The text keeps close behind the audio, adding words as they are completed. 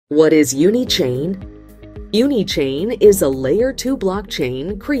What is Unichain? Unichain is a Layer 2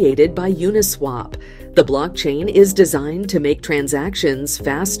 blockchain created by Uniswap. The blockchain is designed to make transactions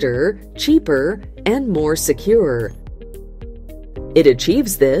faster, cheaper, and more secure. It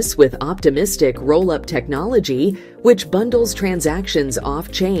achieves this with optimistic roll-up technology, which bundles transactions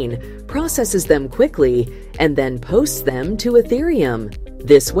off-chain, processes them quickly, and then posts them to Ethereum.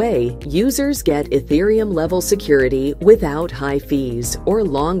 This way, users get Ethereum-level security without high fees or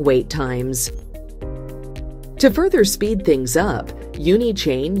long wait times. To further speed things up,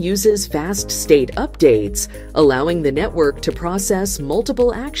 Unichain uses fast state updates, allowing the network to process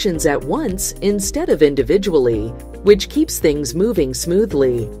multiple actions at once instead of individually, which keeps things moving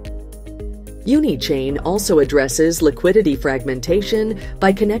smoothly. Unichain also addresses liquidity fragmentation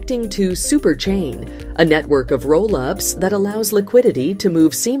by connecting to Superchain, a network of roll-ups that allows liquidity to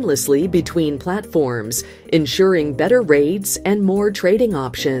move seamlessly between platforms, ensuring better rates and more trading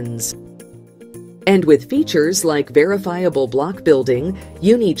options. And with features like verifiable block building,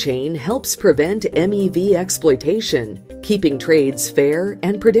 Unichain helps prevent MEV exploitation, keeping trades fair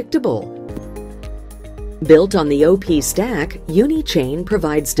and predictable. Built on the OP stack, Unichain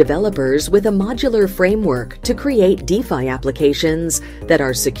provides developers with a modular framework to create DeFi applications that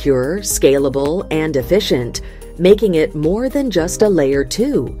are secure, scalable, and efficient, making it more than just a Layer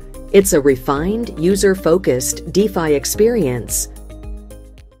 2. It's a refined, user-focused DeFi experience.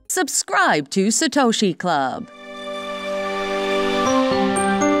 Subscribe to Satoshi Club.